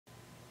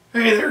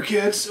Hey there,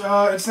 kids.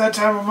 It's that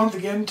time of month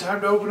again.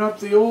 Time to open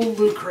up the old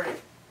Loot Crate.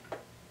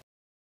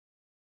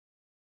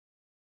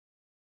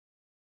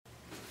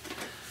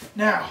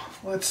 Now,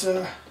 let's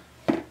open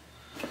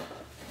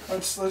it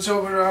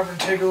up and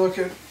take a look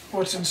at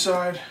what's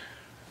inside.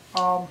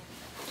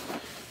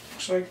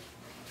 Looks like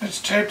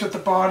it's taped at the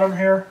bottom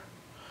here,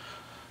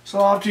 so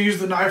I'll have to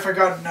use the knife I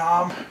got in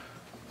Nam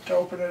to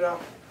open it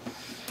up.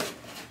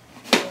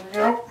 There we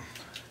go.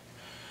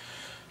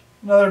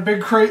 Another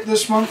big crate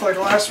this month, like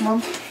last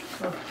month.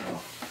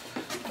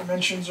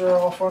 Dimensions are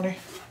all funny.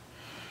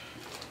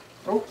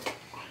 Oh.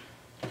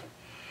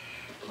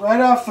 Right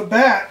off the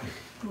bat,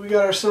 we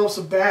got ourselves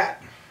a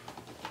bat.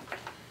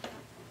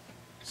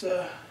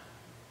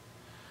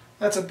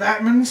 That's a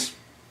Batman's,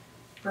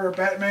 or a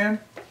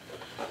Batman.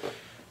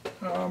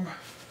 Oh,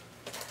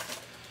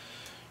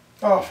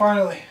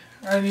 finally,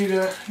 I need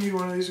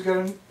one of these. We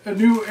got a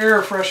new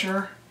air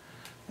freshener.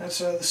 That's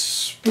the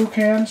Spook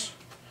Hands.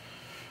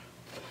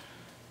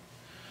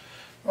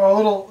 A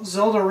little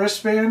Zelda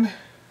wristband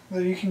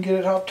that you can get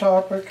at Hot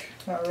Topic.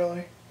 Not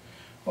really.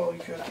 Well, you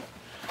could.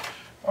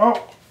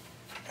 Oh.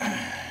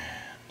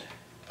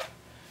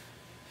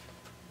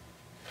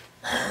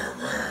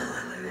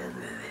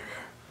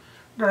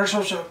 Got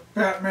ourselves a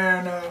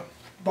Batman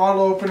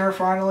bottle opener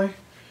finally.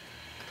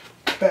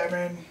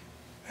 Batman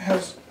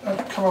has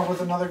come up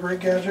with another great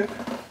gadget.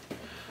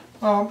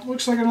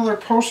 Looks like another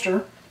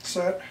poster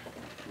set.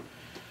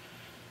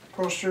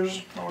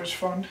 Posters, always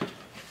fun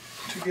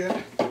to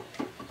get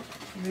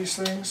these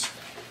things.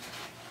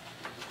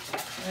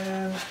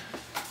 And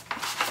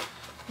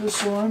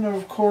this one,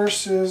 of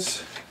course,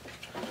 is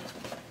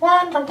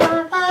Wonder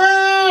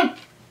Woman!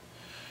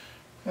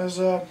 As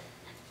that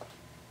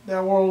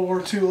World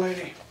War II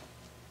lady.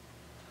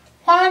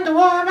 Wonder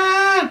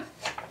Woman!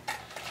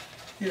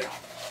 Yeah.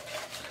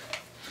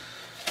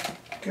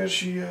 Because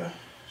she's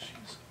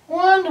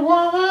Wonder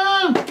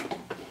Woman!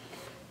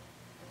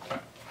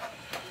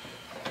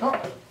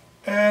 Oh,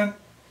 and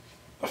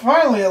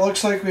finally it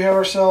looks like we have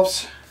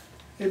ourselves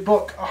a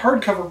book, a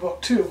hardcover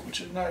book too, which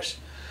is nice.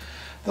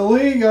 The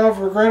League of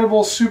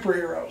Regrettable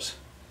Superheroes.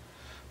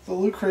 The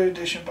Loot Crate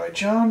edition by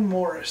John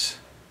Morris.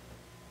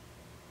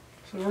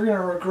 So we're going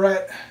to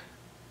regret,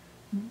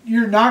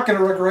 you're not going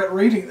to regret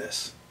reading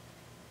this.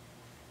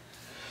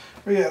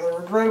 But yeah, the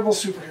Regrettable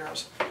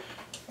Superheroes.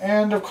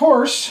 And of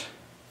course,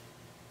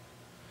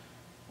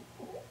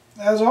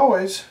 as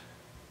always,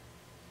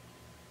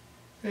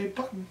 a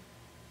button.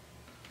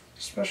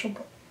 Special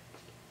button.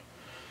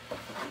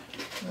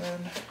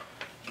 And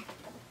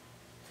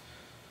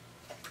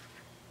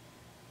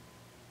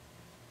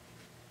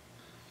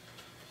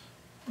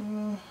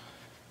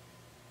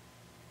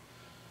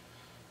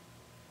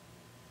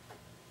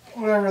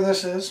whatever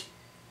this is,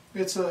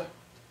 it's a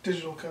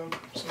digital code,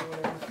 so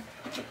whatever.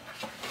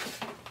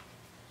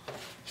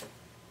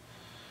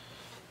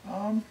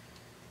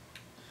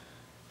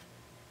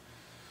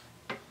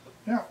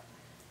 Yeah,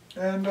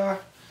 and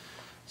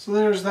so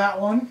there's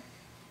that one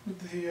with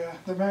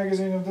the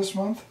magazine of this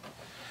month,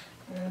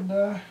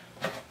 and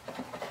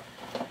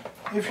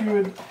if you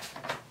would.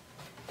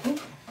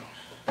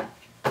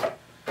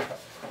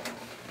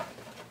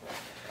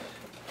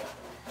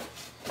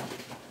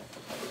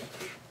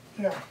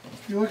 Yeah,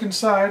 if you look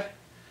inside,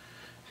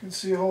 you can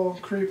see a whole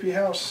creepy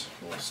house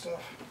full of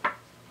stuff.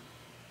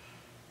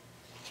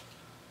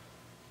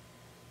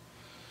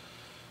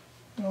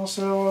 And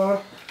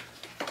also,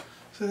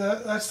 so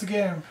that's the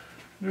game.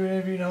 Do any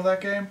of you know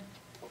that game?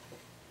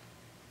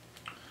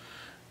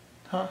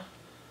 Huh?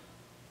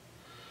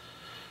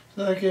 Is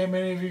that game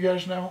any of you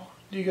guys know?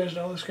 Do you guys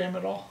know this game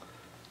at all?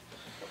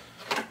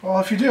 Well,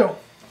 if you do,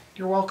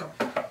 you're welcome.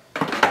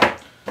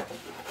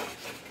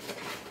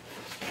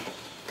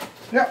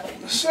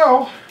 Yep,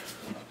 so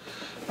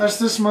that's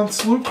this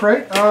month's Loot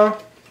Crate. I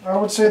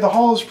would say the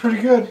haul is pretty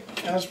good,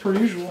 as per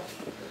usual.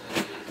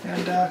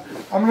 And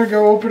I'm going to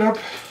go open up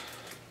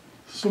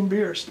some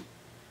beers.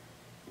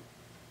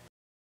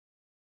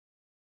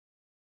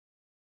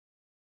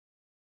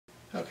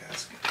 Okay,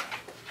 that's good.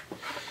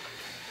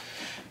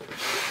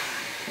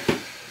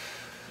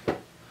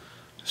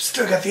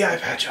 Still got the eye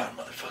patch on,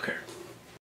 motherfucker.